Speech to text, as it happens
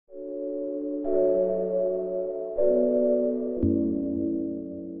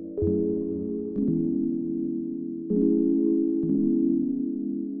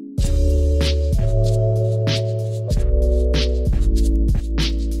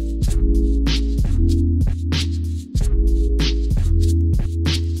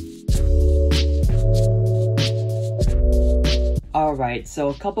Alright, so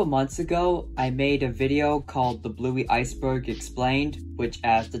a couple months ago, I made a video called the Bluey Iceberg Explained, which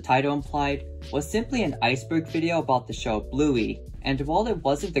as the title implied, was simply an iceberg video about the show Bluey. And while it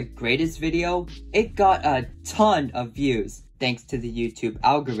wasn't the greatest video, it got a ton of views, thanks to the YouTube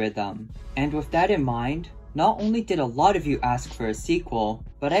algorithm. And with that in mind, not only did a lot of you ask for a sequel,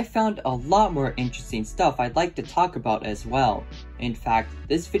 but I found a lot more interesting stuff I'd like to talk about as well. In fact,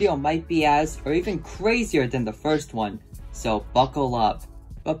 this video might be as, or even crazier than the first one, so buckle up.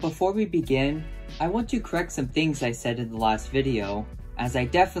 But before we begin, I want to correct some things I said in the last video, as I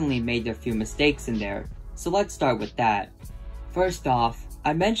definitely made a few mistakes in there, so let's start with that. First off,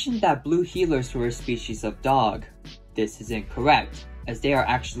 I mentioned that blue heelers were a species of dog. This is incorrect, as they are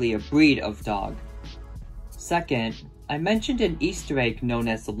actually a breed of dog. Second, I mentioned an Easter egg known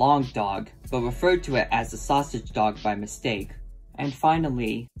as the long dog, but referred to it as the sausage dog by mistake. And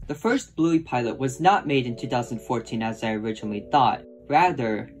finally, the first Bluey pilot was not made in 2014 as I originally thought.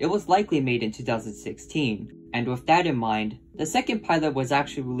 Rather, it was likely made in 2016. And with that in mind, the second pilot was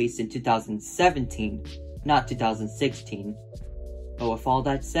actually released in 2017, not 2016. But with all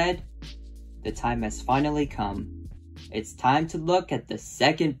that said, the time has finally come. It's time to look at the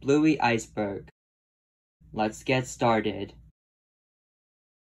second Bluey Iceberg. Let's get started.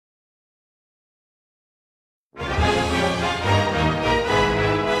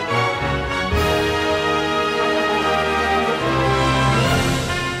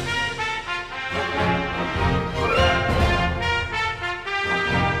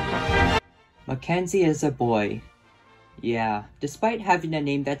 Mackenzie is a boy. Yeah, despite having a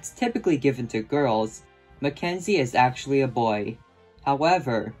name that's typically given to girls, Mackenzie is actually a boy.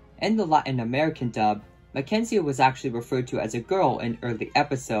 However, in the Latin American dub, Mackenzie was actually referred to as a girl in early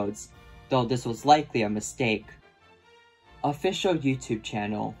episodes, though this was likely a mistake. Official YouTube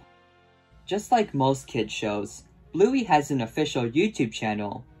channel. Just like most kids shows, Bluey has an official YouTube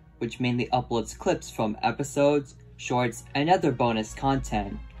channel, which mainly uploads clips from episodes, shorts, and other bonus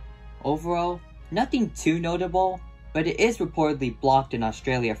content. Overall, nothing too notable, but it is reportedly blocked in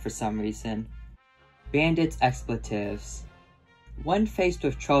Australia for some reason. Bandits expletives. When faced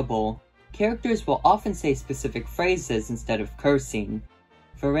with trouble, characters will often say specific phrases instead of cursing.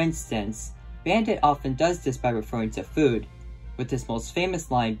 For instance, Bandit often does this by referring to food, with his most famous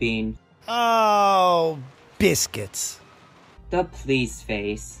line being, "Oh, biscuits." The please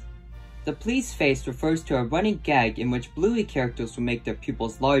face. The please face refers to a running gag in which Bluey characters will make their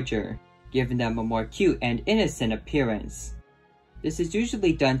pupils larger, giving them a more cute and innocent appearance. This is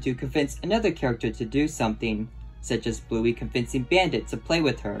usually done to convince another character to do something, such as Bluey convincing Bandit to play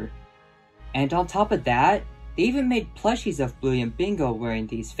with her. And on top of that, they even made plushies of Bluey and Bingo wearing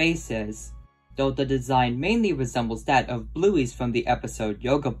these faces, though the design mainly resembles that of Bluey's from the episode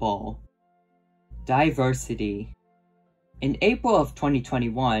Yoga Bowl. Diversity. In April of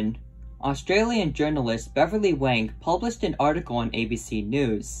 2021, Australian journalist Beverly Wang published an article on ABC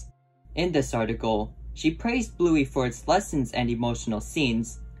News. In this article, she praised Bluey for its lessons and emotional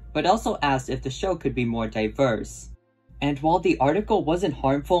scenes, but also asked if the show could be more diverse. And while the article wasn't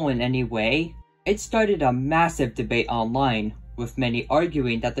harmful in any way, it started a massive debate online, with many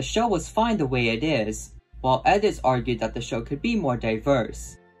arguing that the show was fine the way it is, while others argued that the show could be more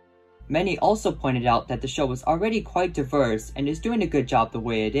diverse. Many also pointed out that the show was already quite diverse and is doing a good job the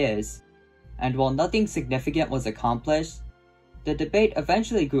way it is. And while nothing significant was accomplished, the debate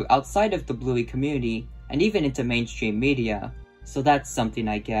eventually grew outside of the Bluey community and even into mainstream media, so that's something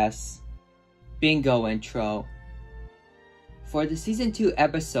I guess. Bingo intro. For the Season 2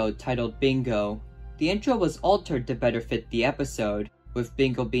 episode titled Bingo, the intro was altered to better fit the episode, with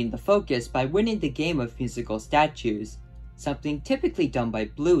Bingo being the focus by winning the game of musical statues, something typically done by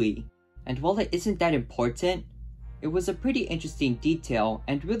Bluey, and while it isn't that important, it was a pretty interesting detail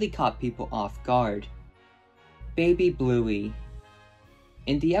and really caught people off guard. Baby Bluey.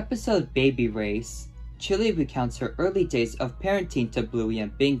 In the episode Baby Race, Chili recounts her early days of parenting to Bluey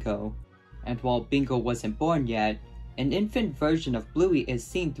and Bingo, and while Bingo wasn't born yet, an infant version of Bluey is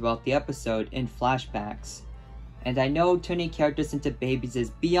seen throughout the episode in flashbacks. And I know turning characters into babies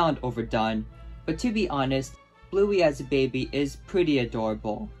is beyond overdone, but to be honest, Bluey as a baby is pretty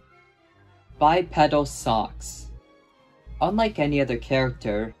adorable. Bipedal Socks. Unlike any other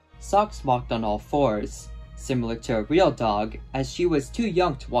character, Socks walked on all fours, similar to a real dog, as she was too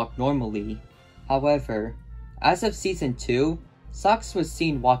young to walk normally. However, as of Season 2, Socks was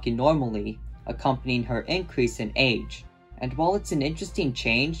seen walking normally, accompanying her increase in age, and while it's an interesting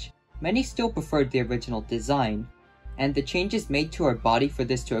change, many still preferred the original design, and the changes made to her body for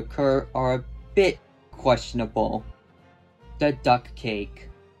this to occur are a bit questionable. The Duck Cake.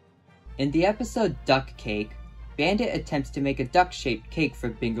 In the episode Duck Cake, Bandit attempts to make a duck-shaped cake for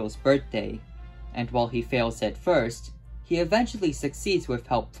Bingo's birthday, and while he fails at first, he eventually succeeds with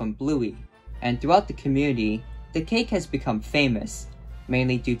help from Bluey, and throughout the community, the cake has become famous,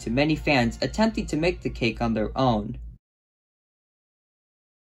 mainly due to many fans attempting to make the cake on their own.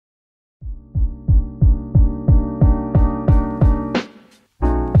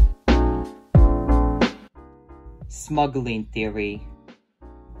 Smuggling theory.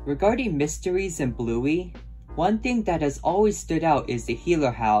 Regarding mysteries in Bluey, one thing that has always stood out is the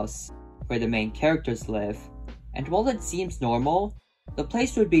Healer House, where the main characters live, and while it seems normal, the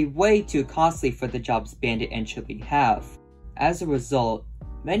place would be way too costly for the jobs Bandit and Chili have. As a result,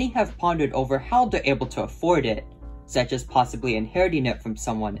 many have pondered over how they're able to afford it, such as possibly inheriting it from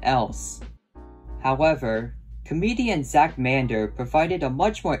someone else. However, comedian Zach Mander provided a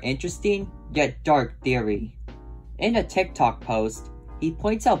much more interesting, yet dark theory. In a TikTok post, he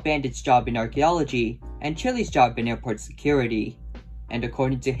points out Bandit's job in archaeology and Chili's job in airport security, and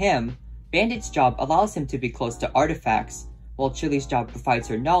according to him, Bandit's job allows him to be close to artifacts, while Chili's job provides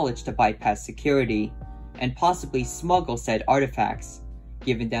her knowledge to bypass security, and possibly smuggle said artifacts,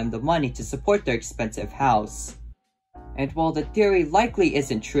 giving them the money to support their expensive house. And while the theory likely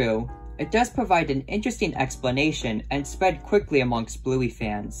isn't true, it does provide an interesting explanation and spread quickly amongst Bluey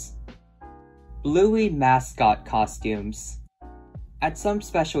fans. Bluey mascot costumes. At some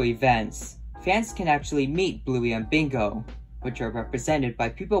special events, fans can actually meet Bluey and Bingo, which are represented by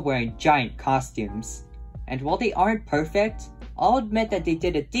people wearing giant costumes. And while they aren't perfect, I'll admit that they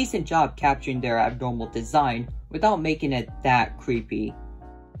did a decent job capturing their abnormal design without making it that creepy.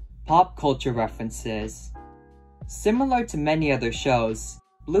 Pop culture references. Similar to many other shows,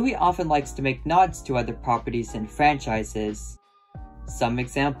 Bluey often likes to make nods to other properties and franchises. Some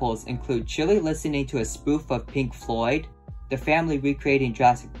examples include Chili listening to a spoof of Pink Floyd, the family recreating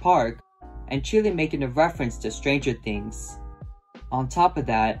Jurassic Park, and Chili making a reference to Stranger Things. On top of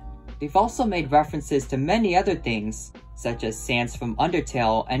that, they've also made references to many other things, such as Sans from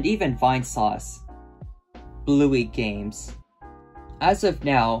Undertale and even Vinesauce. Bluey games. As of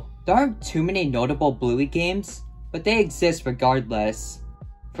now, there aren't too many notable Bluey games, but they exist regardless.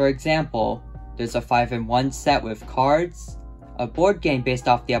 For example, there's a 5-in-1 set with cards, a board game based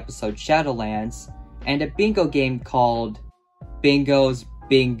off the episode Shadowlands, and a bingo game called Bingo's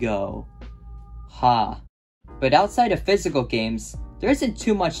Bingo. Ha. But outside of physical games, there isn't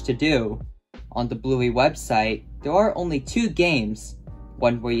too much to do. On the Bluey website, there are only 2 games,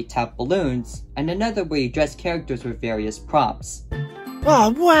 one where you tap balloons, and another where you dress characters with various props.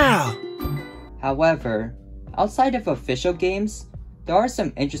 Oh, wow! However, outside of official games, there are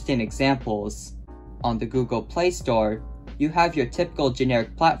some interesting examples. On the Google Play Store, you have your typical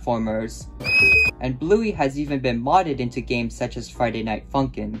generic platformers, and Bluey has even been modded into games such as Friday Night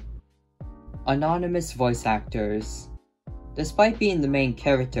Funkin'. Anonymous voice actors. Despite being the main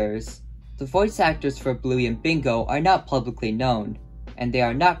characters, the voice actors for Bluey and Bingo are not publicly known, and they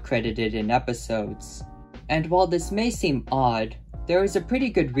are not credited in episodes. And while this may seem odd, there is a pretty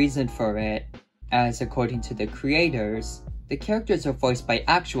good reason for it, as according to the creators, the characters are voiced by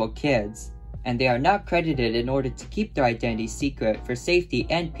actual kids, and they are not credited in order to keep their identity secret for safety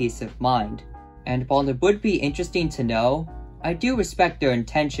and peace of mind. And while it would be interesting to know, I do respect their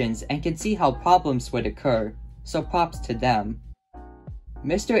intentions and can see how problems would occur, so props to them.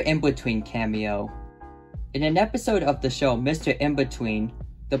 Mr. In-Between cameo. In an episode of the show Mr. In-Between,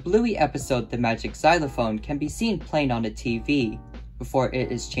 the Bluey episode The Magic Xylophone can be seen playing on a TV, before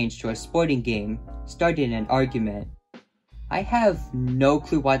it is changed to a sporting game, starting an argument. I have no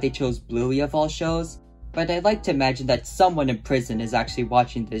clue why they chose Bluey of all shows, but I'd like to imagine that someone in prison is actually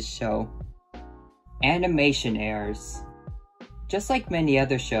watching this show. Animation errors. Just like many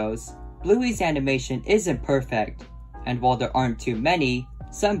other shows, Bluey's animation isn't perfect, and while there aren't too many,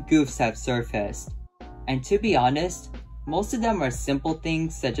 some goofs have surfaced. And to be honest, most of them are simple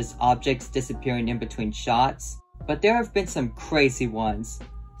things such as objects disappearing in between shots, but there have been some crazy ones,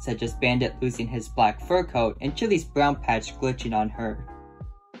 such as Bandit losing his black fur coat and Chili's brown patch glitching on her.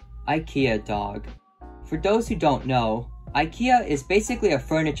 IKEA dog. For those who don't know, IKEA is basically a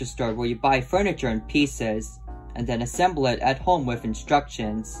furniture store where you buy furniture in pieces, and then assemble it at home with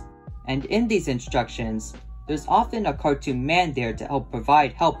instructions. And in these instructions, there's often a cartoon man there to help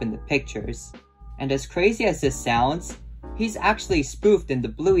provide help in the pictures. And as crazy as this sounds, he's actually spoofed in the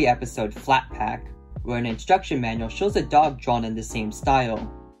Bluey episode Flat Pack, where an instruction manual shows a dog drawn in the same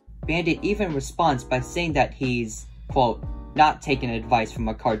style. Bandit even responds by saying that he's, quote, not taking advice from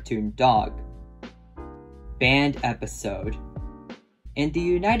a cartoon dog. Banned episode. In the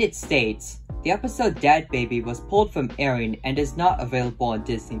United States, the episode Dad Baby was pulled from airing and is not available on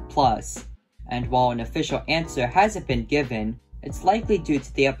Disney+, and while an official answer hasn't been given, it's likely due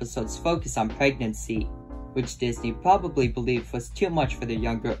to the episode's focus on pregnancy, which Disney probably believed was too much for their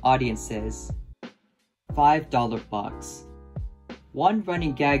younger audiences. $5 bucks. One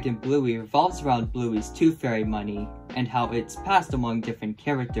running gag in Bluey revolves around Bluey's Tooth Fairy money, and how it's passed among different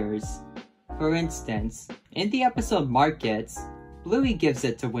characters. For instance, in the episode Markets, Bluey gives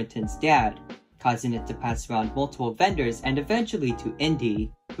it to Winton's dad, causing it to pass around multiple vendors and eventually to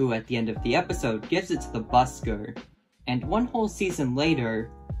Indy, who at the end of the episode gives it to the busker. And one whole season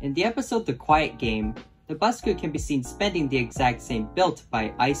later, in the episode The Quiet Game, the busker can be seen spending the exact same bill to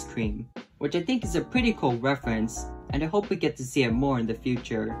buy ice cream, which I think is a pretty cool reference, and I hope we get to see it more in the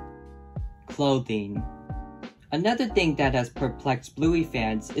future. Clothing. Another thing that has perplexed Bluey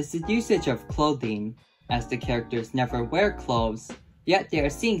fans is the usage of clothing, as the characters never wear clothes, yet they are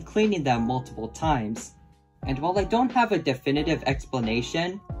seen cleaning them multiple times. And while I don't have a definitive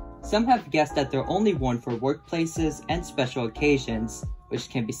explanation, some have guessed that they're only worn for workplaces and special occasions, which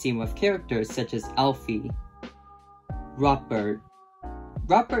can be seen with characters such as Alfie. Ruppert.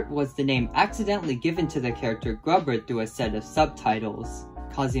 Ruppert was the name accidentally given to the character Grubbert through a set of subtitles,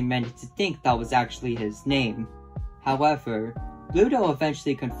 causing many to think that was actually his name. However, Bluto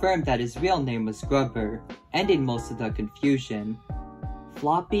eventually confirmed that his real name was Grubber, ending most of the confusion.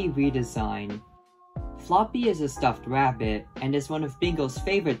 Floppy redesign. Floppy is a stuffed rabbit and is one of Bingo's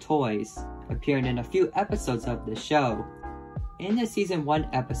favorite toys, appearing in a few episodes of the show. In the Season 1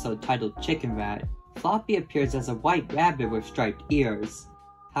 episode titled Chicken Rat, Floppy appears as a white rabbit with striped ears.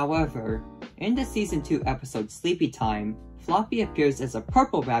 However, in the Season 2 episode Sleepy Time, Floppy appears as a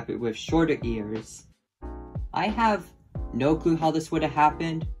purple rabbit with shorter ears. I have no clue how this would have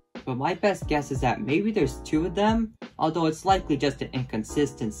happened, but my best guess is that maybe there's two of them, although it's likely just an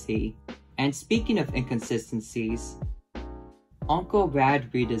inconsistency. And speaking of inconsistencies, Uncle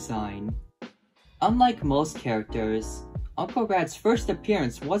Rad redesign. Unlike most characters, Uncle Rad's first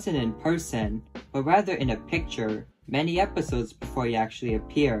appearance wasn't in person, but rather in a picture, many episodes before he actually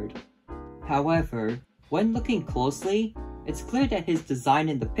appeared. However, when looking closely, it's clear that his design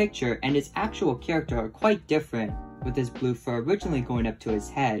in the picture and his actual character are quite different, with his blue fur originally going up to his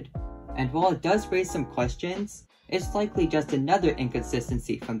head. And while it does raise some questions, it's likely just another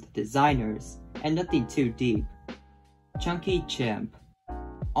inconsistency from the designers, and nothing too deep. Chunky Chimp.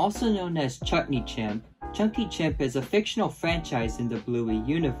 Also known as Chutney Chimp, Chunky Chimp is a fictional franchise in the Bluey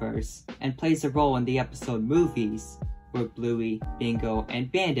universe, and plays a role in the episode Movies, where Bluey, Bingo, and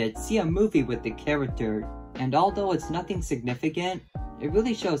Bandit see a movie with the character, and although it's nothing significant, it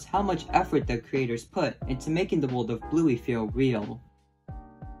really shows how much effort the creators put into making the world of Bluey feel real.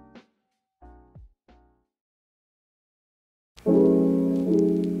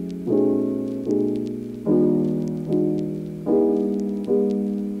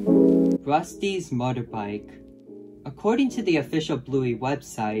 Rusty's motorbike. According to the official Bluey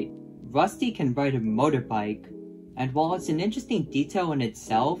website, Rusty can ride a motorbike, and while it's an interesting detail in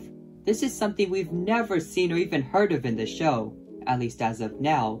itself, this is something we've never seen or even heard of in the show, at least as of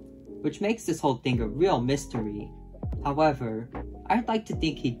now, which makes this whole thing a real mystery. However, I'd like to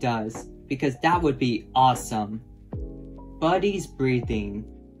think he does, because that would be awesome. Buddy's breathing.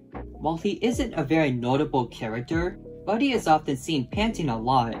 While he isn't a very notable character, Buddy is often seen panting a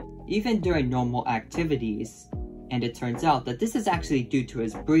lot, even during normal activities. And it turns out that this is actually due to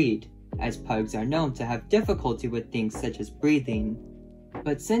his breed, as pugs are known to have difficulty with things such as breathing.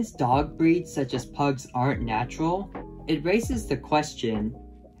 But since dog breeds such as pugs aren't natural, it raises the question,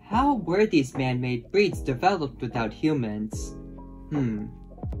 how were these man-made breeds developed without humans?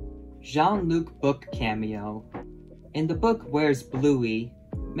 Jean-Luc book cameo. In the book Where's Bluey,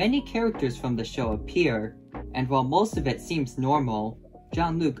 many characters from the show appear, and while most of it seems normal,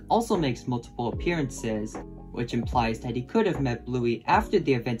 Jean-Luc also makes multiple appearances, which implies that he could have met Bluey after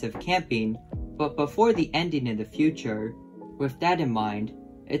the event of camping, but before the ending in the future. With that in mind,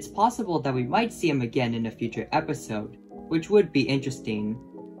 it's possible that we might see him again in a future episode, which would be interesting.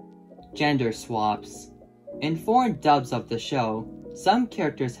 Gender swaps. In foreign dubs of the show, some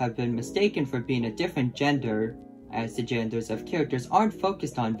characters have been mistaken for being a different gender, as the genders of characters aren't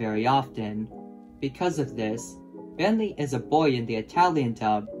focused on very often. Because of this, Bentley is a boy in the Italian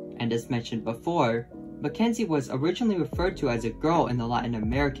dub, and as mentioned before, Mackenzie was originally referred to as a girl in the Latin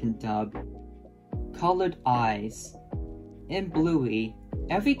American dub. Colored eyes. In Bluey,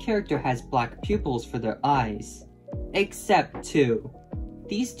 every character has black pupils for their eyes, except two.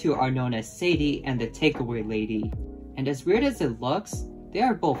 These two are known as Sadie and the Takeaway Lady, and as weird as it looks, they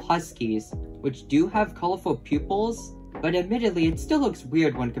are both huskies, which do have colorful pupils, but admittedly it still looks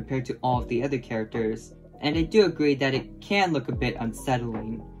weird when compared to all of the other characters, and I do agree that it can look a bit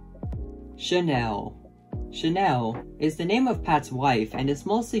unsettling. Chanel. Chanel is the name of Pat's wife and is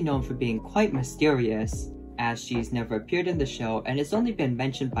mostly known for being quite mysterious, as she's never appeared in the show and has only been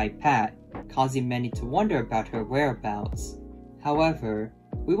mentioned by Pat, causing many to wonder about her whereabouts. However,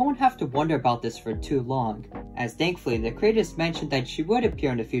 we won't have to wonder about this for too long, as thankfully the creators mentioned that she would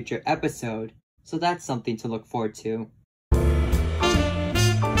appear in a future episode, so that's something to look forward to.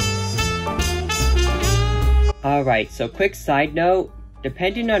 Alright, so quick side note,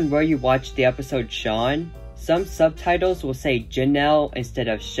 depending on where you watch the episode Shaun, some subtitles will say Janelle instead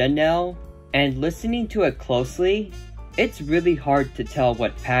of Chanel, and listening to it closely, it's really hard to tell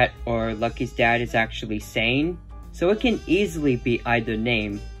what Pat or Lucky's dad is actually saying, so it can easily be either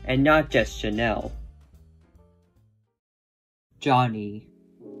name, and not just Chanel. Johnny.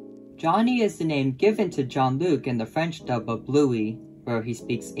 Johnny is the name given to Jean-Luc in the French dub of Bluey, where he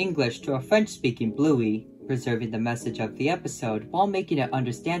speaks English to a French-speaking Bluey, preserving the message of the episode while making it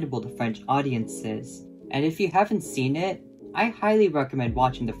understandable to French audiences. And if you haven't seen it, I highly recommend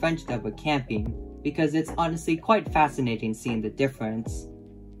watching the French dub of Camping, because it's honestly quite fascinating seeing the difference.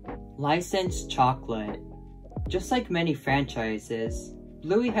 Licensed chocolate. Just like many franchises,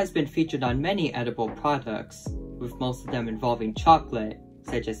 Bluey has been featured on many edible products, with most of them involving chocolate,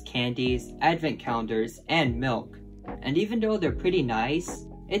 such as candies, advent calendars, and milk. And even though they're pretty nice,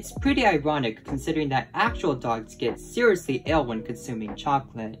 it's pretty ironic considering that actual dogs get seriously ill when consuming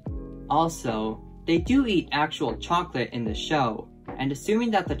chocolate. Also, they do eat actual chocolate in the show, and assuming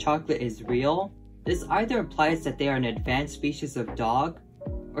that the chocolate is real, this either implies that they are an advanced species of dog,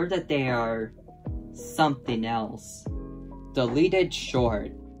 or that they are something else. Deleted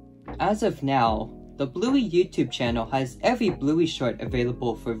short. As of now, the Bluey YouTube channel has every Bluey short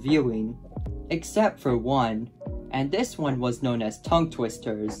available for viewing, except for one, and this one was known as Tongue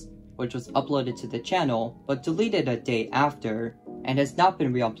Twisters, which was uploaded to the channel but deleted a day after, and has not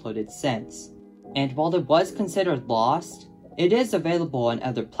been re-uploaded since. And while it was considered lost, it is available on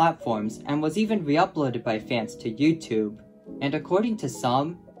other platforms and was even re-uploaded by fans to YouTube, and according to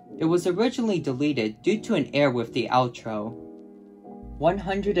some, it was originally deleted due to an error with the outro.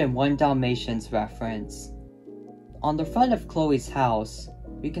 101 Dalmatians reference. On the front of Chloe's house,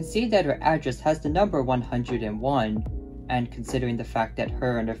 we can see that her address has the number 101, and considering the fact that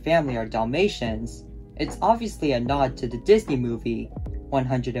her and her family are Dalmatians, it's obviously a nod to the Disney movie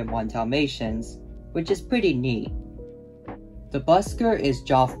 101 Dalmatians, which is pretty neat. The busker is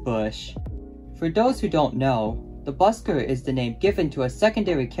Joff Bush. For those who don't know, the busker is the name given to a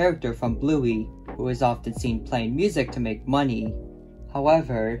secondary character from Bluey, who is often seen playing music to make money.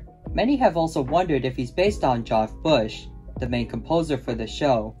 However, many have also wondered if he's based on Joff Bush, the main composer for the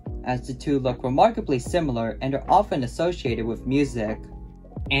show, as the two look remarkably similar and are often associated with music.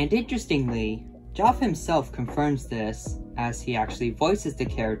 And interestingly, Joff himself confirms this, as he actually voices the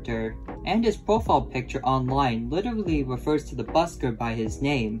character, and his profile picture online literally refers to the busker by his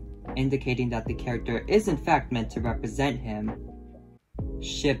name, indicating that the character is in fact meant to represent him.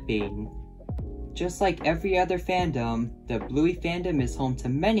 Shipping. Just like every other fandom, the Bluey fandom is home to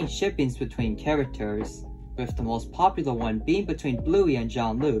many shippings between characters, with the most popular one being between Bluey and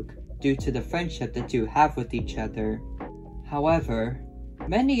Jean-Luc, due to the friendship the two have with each other. However,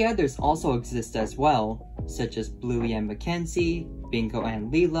 many others also exist as well, such as Bluey and Mackenzie, Bingo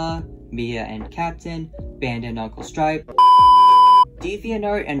and Leela, Mia and Captain, Band and Uncle Stripe,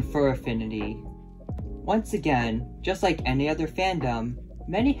 DeviantArt and Fur Affinity. Once again, just like any other fandom,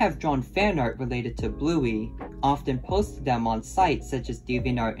 many have drawn fan art related to Bluey, often posted them on sites such as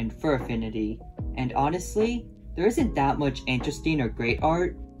DeviantArt and Fur Affinity. And honestly, there isn't that much interesting or great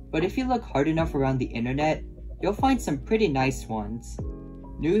art, but if you look hard enough around the internet, you'll find some pretty nice ones.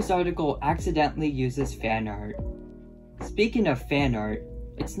 News article accidentally uses fan art. Speaking of fan art,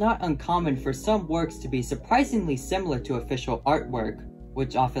 it's not uncommon for some works to be surprisingly similar to official artwork,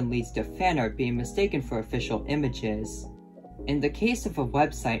 which often leads to fan art being mistaken for official images. In the case of a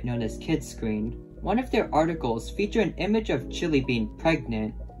website known as Kidscreen, one of their articles featured an image of Chili being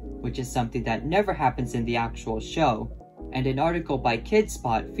pregnant, which is something that never happens in the actual show, and an article by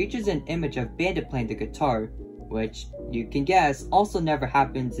Kidspot features an image of Bandit playing the guitar, which, you can guess, also never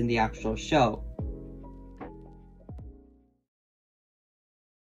happens in the actual show.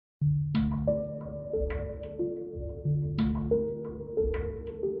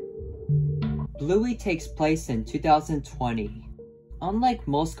 Bluey takes place in 2020. Unlike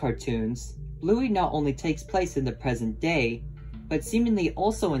most cartoons, Bluey not only takes place in the present day, but seemingly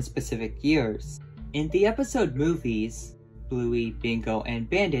also in specific years. In the episode Movies, Bluey, Bingo, and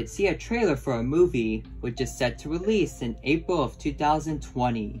Bandit see a trailer for a movie which is set to release in April of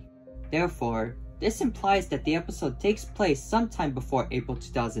 2020. Therefore, this implies that the episode takes place sometime before April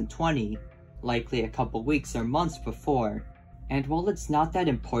 2020, likely a couple weeks or months before. And while it's not that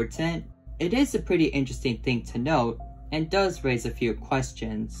important, it is a pretty interesting thing to note and does raise a few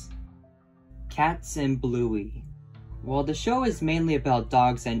questions. Cats and Bluey. While the show is mainly about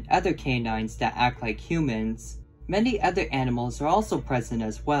dogs and other canines that act like humans, many other animals are also present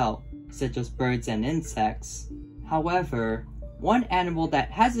as well, such as birds and insects. However, one animal that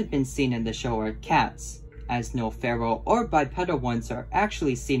hasn't been seen in the show are cats, as no feral or bipedal ones are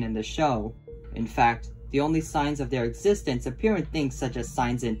actually seen in the show. In fact, the only signs of their existence appear in things such as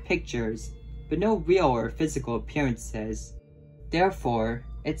signs in pictures, but no real or physical appearances. Therefore,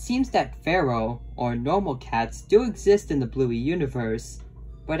 it seems that feral, or normal cats do exist in the Bluey universe,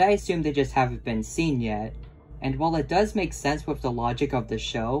 but I assume they just haven't been seen yet. And while it does make sense with the logic of the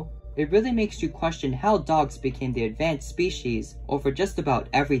show, it really makes you question how dogs became the advanced species over just about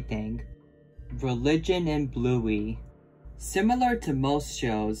everything. Religion in Bluey. Similar to most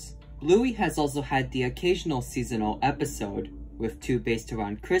shows, Bluey has also had the occasional seasonal episode, with 2 based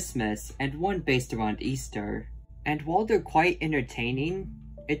around Christmas and 1 based around Easter. And while they're quite entertaining,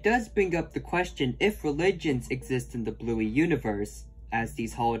 it does bring up the question if religions exist in the Bluey universe, as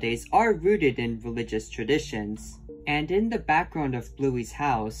these holidays are rooted in religious traditions. And in the background of Bluey's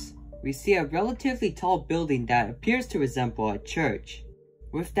house, we see a relatively tall building that appears to resemble a church.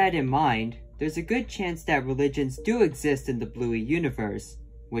 With that in mind, there's a good chance that religions do exist in the Bluey universe,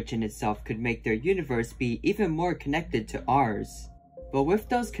 which in itself could make their universe be even more connected to ours. But with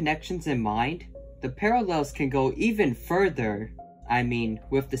those connections in mind, the parallels can go even further. I mean,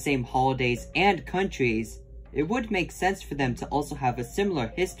 with the same holidays and countries, it would make sense for them to also have a similar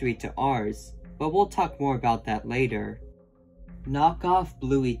history to ours, but we'll talk more about that later. Knockoff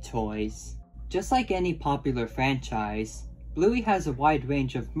Bluey toys. Just like any popular franchise, Bluey has a wide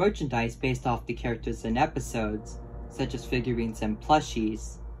range of merchandise based off the characters and episodes, such as figurines and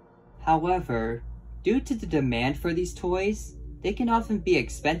plushies. However, due to the demand for these toys, they can often be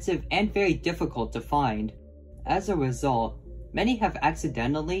expensive and very difficult to find. As a result, many have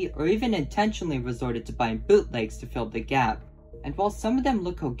accidentally or even intentionally resorted to buying bootlegs to fill the gap, and while some of them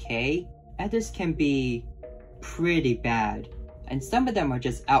look okay, others can be pretty bad, and some of them are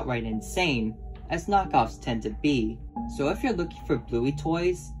just outright insane, as knockoffs tend to be. So if you're looking for Bluey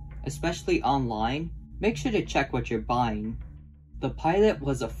toys, especially online, make sure to check what you're buying. The pilot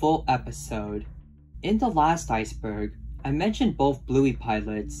was a full episode. In the last Iceberg, I mentioned both Bluey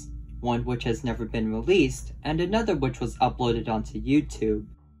pilots, one which has never been released, and another which was uploaded onto YouTube.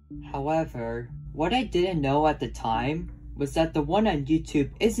 However, what I didn't know at the time was that the one on YouTube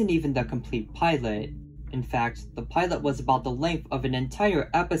isn't even the complete pilot. In fact, the pilot was about the length of an entire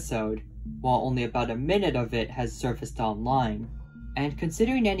episode, while only about a minute of it has surfaced online. And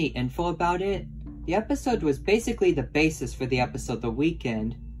considering any info about it, the episode was basically the basis for the episode The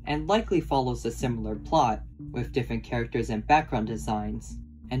Weekend, and likely follows a similar plot, with different characters and background designs.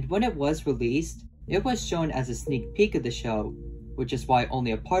 And when it was released, it was shown as a sneak peek of the show, which is why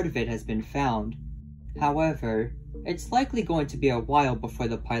only a part of it has been found. However, it's likely going to be a while before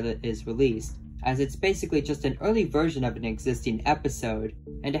the pilot is released, as it's basically just an early version of an existing episode,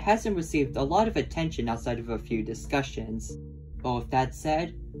 and it hasn't received a lot of attention outside of a few discussions. But with that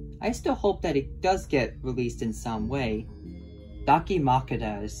said, I still hope that it does get released in some way.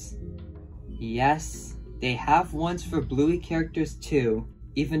 Dakimakuras. Yes, they have ones for Bluey characters too,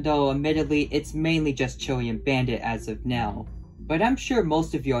 even though admittedly it's mainly just Chili and Bandit as of now. But I'm sure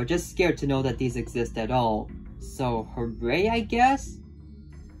most of you are just scared to know that these exist at all, so hooray I guess?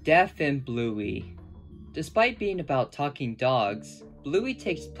 Death and Bluey. Despite being about talking dogs, Bluey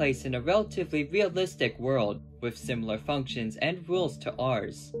takes place in a relatively realistic world with similar functions and rules to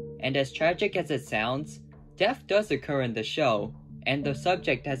ours. And as tragic as it sounds, death does occur in the show, and the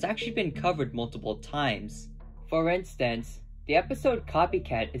subject has actually been covered multiple times. For instance, the episode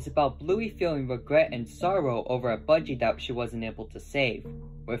Copycat is about Bluey feeling regret and sorrow over a budgie that she wasn't able to save,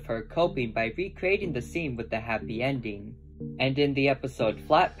 with her coping by recreating the scene with the happy ending. And in the episode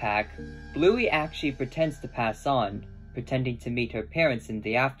Flat Pack, Bluey actually pretends to pass on, pretending to meet her parents in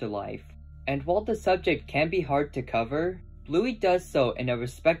the afterlife. And while the subject can be hard to cover, Bluey does so in a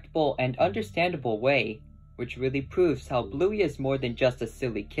respectable and understandable way, which really proves how Bluey is more than just a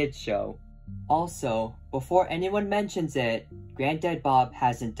silly kids show. Also, before anyone mentions it, Granddad Bob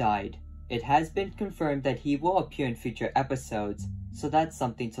hasn't died. It has been confirmed that he will appear in future episodes, so that's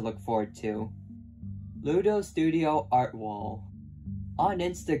something to look forward to. Ludo Studio Art Wall. On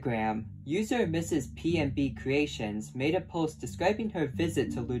Instagram, user Mrs. P&B Creations made a post describing her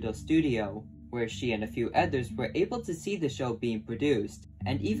visit to Ludo Studio, where she and a few others were able to see the show being produced,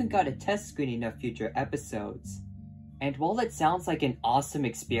 and even got a test screening of future episodes. And while it sounds like an awesome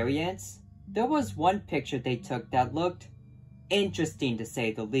experience, There was one picture they took that looked interesting to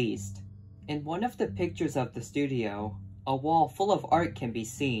say the least. In one of the pictures of the studio, a wall full of art can be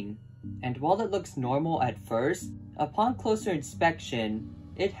seen, and while it looks normal at first, upon closer inspection,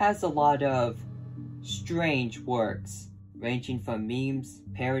 it has a lot of strange works, ranging from memes,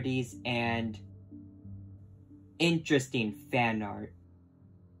 parodies, and interesting fan art.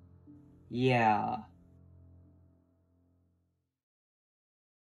 Yeah.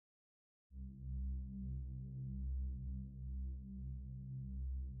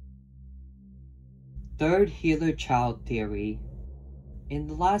 Third healer child theory. In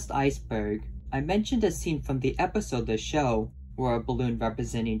the last iceberg, I mentioned a scene from the episode The Show where a balloon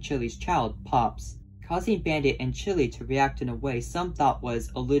representing Chili's child pops, causing Bandit and Chili to react in a way some thought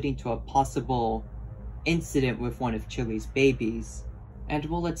was alluding to a possible incident with one of Chili's babies. And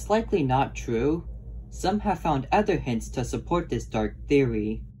while it's likely not true, some have found other hints to support this dark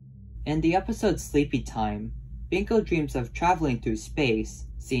theory. In the episode Sleepy Time, Bingo dreams of traveling through space,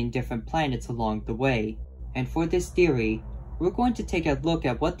 seeing different planets along the way, and for this theory, we're going to take a look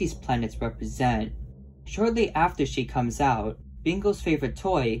at what these planets represent. Shortly after she comes out, Bingo's favorite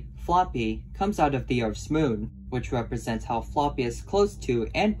toy, Floppy, comes out of the Earth's moon, which represents how Floppy is close to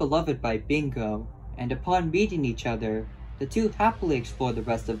and beloved by Bingo, and upon meeting each other, the two happily explore the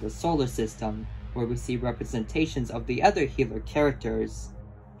rest of the solar system, where we see representations of the other healer characters.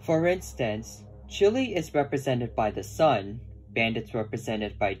 For instance, Chili is represented by the Sun, Bandit's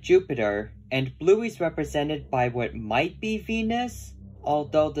represented by Jupiter, and Bluey's represented by what might be Venus,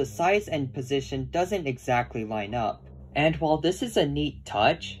 although the size and position doesn't exactly line up. And while this is a neat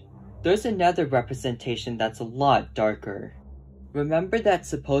touch, there's another representation that's a lot darker. Remember that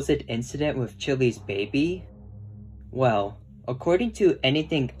supposed incident with Chili's baby? Well, according to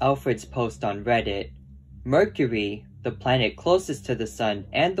Anything Alfred's post on Reddit, Mercury, the planet closest to the sun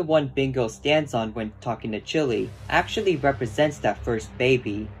and the one Bingo stands on when talking to Chili, actually represents that first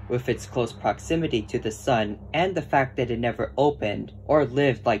baby, with its close proximity to the sun and the fact that it never opened or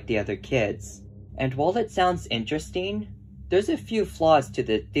lived like the other kids. And while it sounds interesting, there's a few flaws to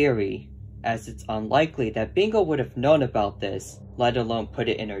the theory, as it's unlikely that Bingo would have known about this, let alone put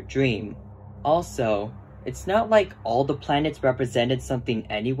it in her dream. Also, it's not like all the planets represented something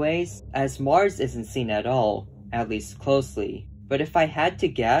anyways, as Mars isn't seen at all, at least closely. But if I had to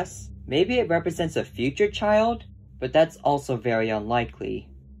guess, maybe it represents a future child, but that's also very unlikely.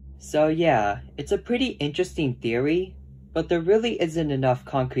 So yeah, it's a pretty interesting theory, but there really isn't enough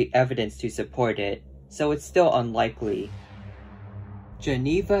concrete evidence to support it, so it's still unlikely.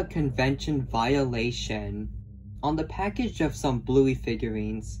 Geneva Convention violation. On the package of some Bluey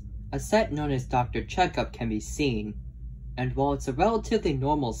figurines, a set known as Dr. Checkup can be seen, and while it's a relatively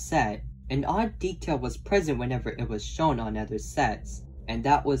normal set, an odd detail was present whenever it was shown on other sets, and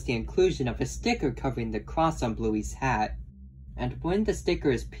that was the inclusion of a sticker covering the cross on Bluey's hat. And when the sticker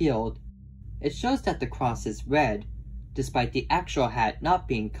is peeled, it shows that the cross is red, despite the actual hat not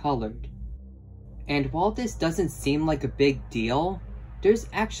being colored. And while this doesn't seem like a big deal, there's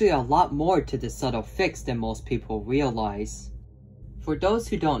actually a lot more to this subtle fix than most people realize. For those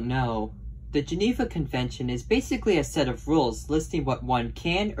who don't know, the Geneva Convention is basically a set of rules listing what one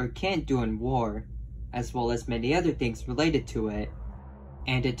can or can't do in war, as well as many other things related to it.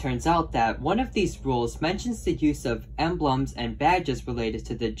 And it turns out that one of these rules mentions the use of emblems and badges related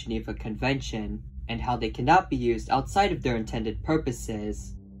to the Geneva Convention, and how they cannot be used outside of their intended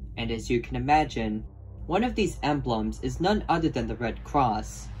purposes. And as you can imagine, one of these emblems is none other than the Red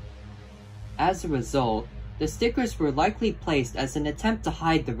Cross. As a result, the stickers were likely placed as an attempt to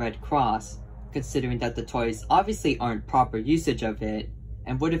hide the Red Cross, considering that the toys obviously aren't proper usage of it,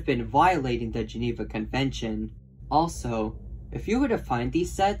 and would have been violating the Geneva Convention. Also, if you were to find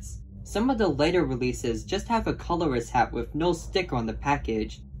these sets, some of the later releases just have a colorist hat with no sticker on the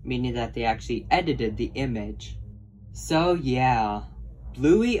package, meaning that they actually edited the image. So yeah,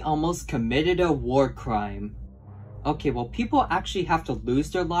 Bluey almost committed a war crime. Okay, well, people actually have to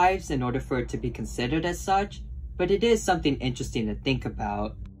lose their lives in order for it to be considered as such, but it is something interesting to think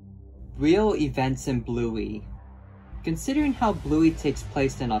about. Real events in Bluey. Considering how Bluey takes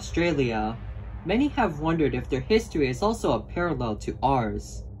place in Australia, many have wondered if their history is also a parallel to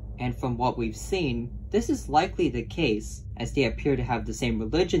ours. And from what we've seen, this is likely the case, as they appear to have the same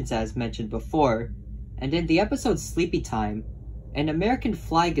religions as mentioned before, and in the episode Sleepy Time, an American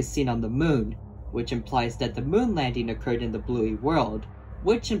flag is seen on the moon, which implies that the moon landing occurred in the Bluey world,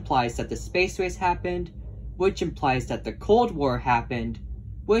 which implies that the space race happened, which implies that the Cold War happened,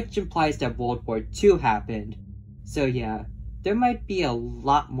 which implies that World War II happened. So yeah, there might be a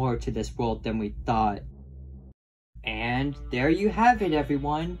lot more to this world than we thought. And there you have it,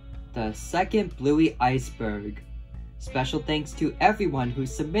 everyone. the second Bluey Iceberg. Special thanks to everyone who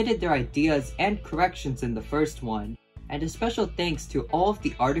submitted their ideas and corrections in the first one, and a special thanks to all of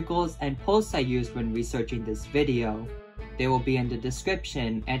the articles and posts I used when researching this video. They will be in the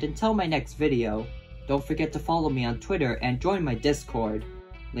description, and until my next video, don't forget to follow me on Twitter and join my Discord.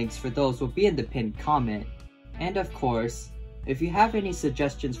 Links for those will be in the pinned comment. And of course, if you have any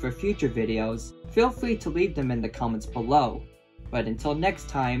suggestions for future videos, feel free to leave them in the comments below. But until next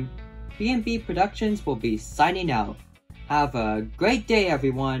time, B&B Productions will be signing out. Have a great day,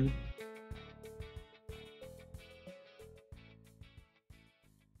 everyone!